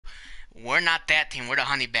We're not that team. We're the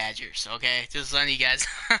Honey Badgers. Okay, just letting you guys.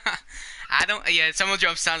 I don't. Yeah, someone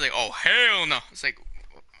jump sounds like, oh hell no. It's like,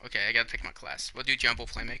 okay, I gotta pick my class. We'll do Jumbo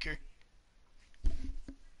Playmaker.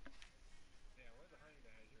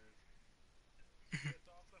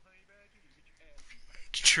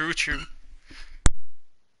 True, true.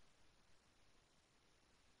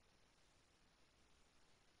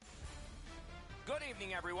 Good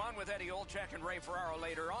evening, everyone. With Eddie Olczyk and Ray Ferraro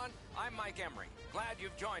later on, I'm Mike Emery. Glad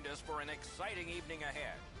you've joined us for an exciting evening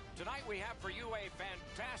ahead. Tonight we have for you a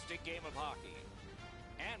fantastic game of hockey.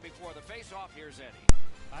 And before the face-off, here's Eddie.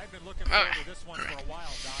 I've been looking forward to this one for a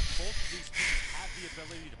while, Doc. Both of these teams have the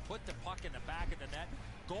ability to put the puck in the back of the net.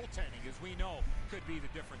 Goaltending, as we know, could be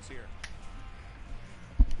the difference here.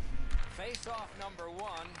 Face-off number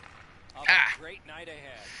one of a great night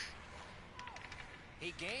ahead.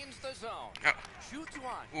 He gains the zone. Shoots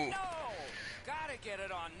one. Ooh. No! Gotta get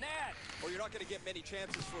it on net. Well, you're not going to get many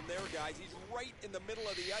chances from there, guys. He's right in the middle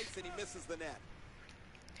of the ice, and he misses the net.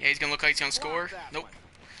 Yeah, he's gonna look like he's gonna score. Nope. One.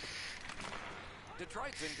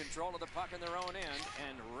 Detroit's in control of the puck in their own end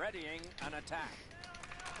and readying an attack.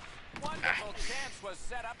 Wonderful chance was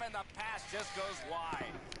set up, and the pass just goes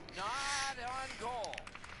wide. Not on goal.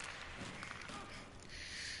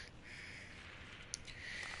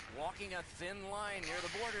 Walking a thin line near the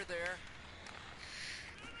border there.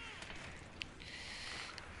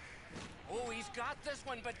 Oh, he's got this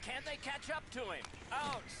one, but can they catch up to him?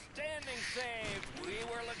 Outstanding save. We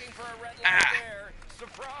were looking for a red light there.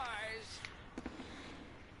 Surprise.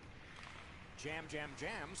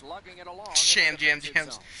 Jams, lugging it along.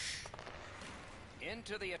 Jams.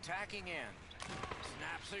 Into the attacking end.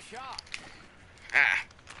 Snaps a shot.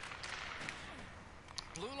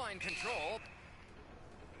 Blue line control.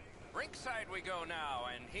 Rinkside we go now,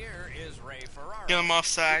 and here is Ray Ferraro. Get him off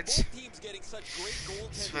sides. Both teams getting such great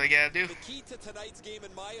goaltending. That's what I gotta do. The key to tonight's game,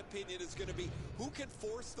 in my opinion, is going to be who can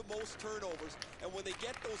force the most turnovers, and when they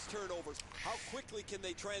get those turnovers, how quickly can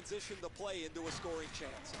they transition the play into a scoring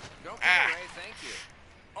chance. Go for it, Ray, thank you.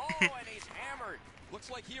 Oh, and he's hammered. Looks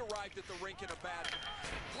like he arrived at the rink in a bad...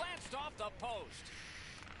 Glanced off the post.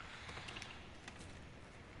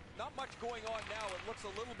 Not much going on now. It looks a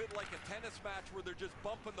little bit like a tennis match where they're just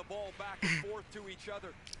bumping the ball back and forth to each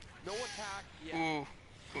other. No attack yet. Ooh.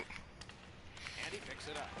 And he picks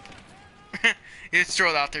it up. You just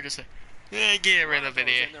throw it out there, just like, yeah, get rid of it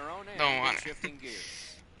here. In their own end, Don't want it. shifting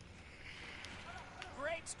gears.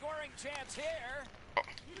 Great scoring chance here. Oh.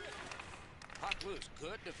 Puck loose.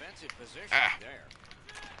 Good defensive position there.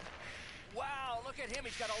 Wow, look at him.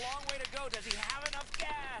 He's got a long way to go. Does he have enough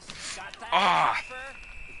gas? Got that offer.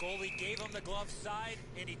 The goalie gave him the glove side,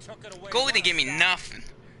 and he took it away. Goalie didn't give me nothing.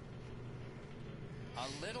 A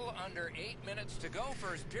little under 8 minutes to go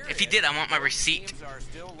first period. If he did, I want my receipt. Teams are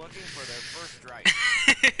still looking for their first strike.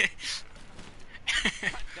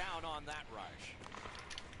 Cut down on that rush.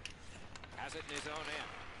 Has it in his own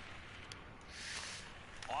end.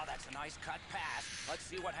 Oh, that's a nice cut pass. Let's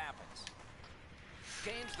see what happens.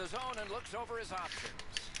 Gains the zone and looks over his options.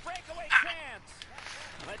 Breakaway chance.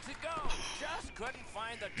 Lets it go. Just couldn't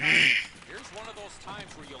find the target. Here's one of those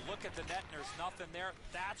times where you look at the net and there's nothing there.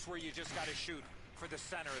 That's where you just got to shoot for the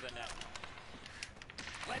center of the net.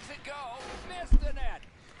 Lets it go. Missed the net.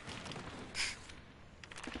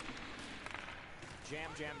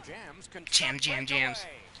 Jams.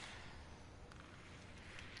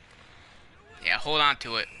 Yeah, hold on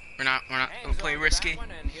to it. We're not gonna play risky.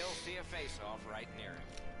 And he'll see a face-off right near him.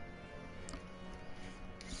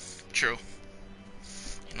 True.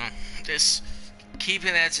 You know, this keep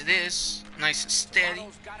it as it is, nice and steady.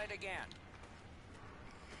 Got it again.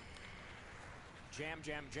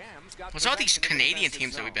 Jams. What's all these Canadian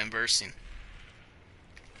teams that we've been versing?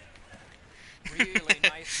 Really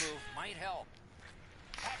nice move. Might help.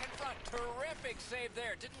 Back in front. Terrific save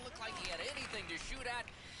there. Didn't look like he had anything to shoot at,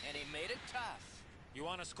 and he made it tough. You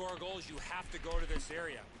want to score goals, you have to go to this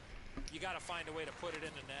area. You got to find a way to put it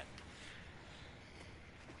in the net.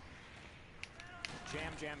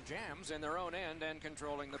 Jams in their own end and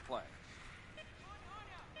controlling the play.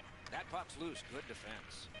 That puck's loose. Good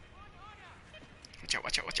defense.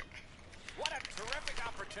 Watch out. What a terrific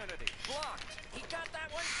opportunity. Blocked. He got that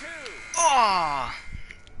one too. Oh!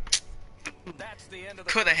 That's the end of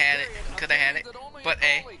the Could have had it. But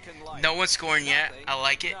hey, no one's scoring yet. I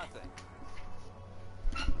like it.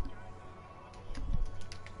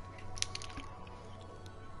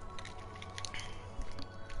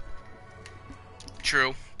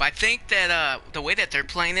 True. But I think that the way that they're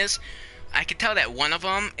playing is, I can tell that one of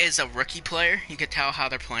them is a rookie player. You can tell how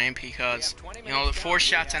they're playing because, you know, the 4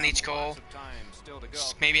 shots on each goal.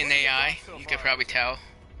 Maybe an AI. You could probably tell.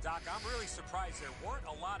 Doc, I'm really surprised there weren't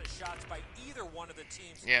a lot of shots by either one of the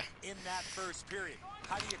teams in that first period.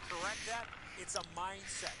 How do you correct that? It's a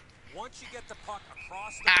mindset. Once you get the puck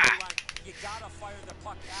across the blue line, you got to fire the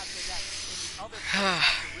puck after that. And the other players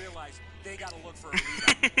have to realize they got to look for a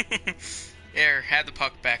rebound. There, had the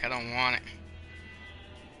puck back. I don't want it.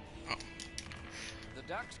 Oh. The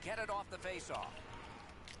Ducks get it off the face-off.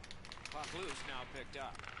 Puck loose, now picked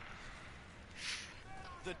up.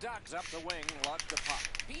 The Ducks up the wing, lost the puck.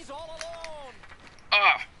 He's all alone.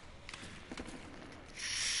 Ah.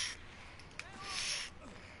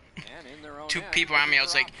 And in their own Two end, people on me. I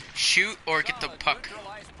was drop. like, shoot or get the Solid puck,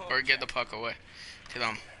 neutralized poke or get the check. puck away to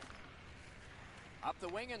them. Up the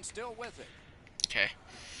wing and still with it. Okay.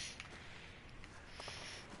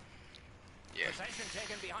 Yeah. Possession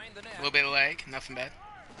taken behind the net. A little bit of lag. Nothing bad.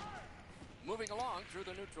 Moving along through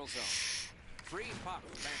the neutral zone. Free puck,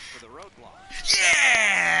 thanks to the roadblock.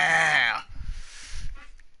 Yeah!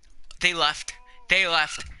 They left. They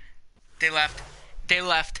left. They left. They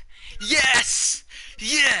left. Yes!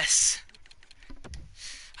 Yes!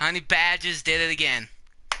 Honey Badgers did it again.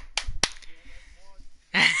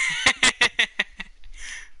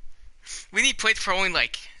 We need played for only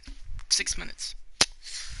like 6 minutes.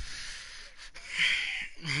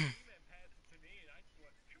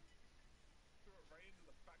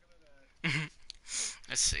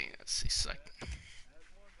 Let's see. Second.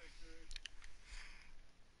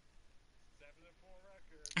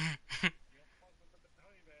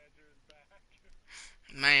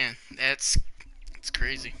 Man, it's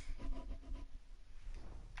crazy.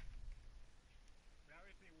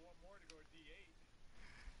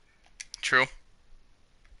 True.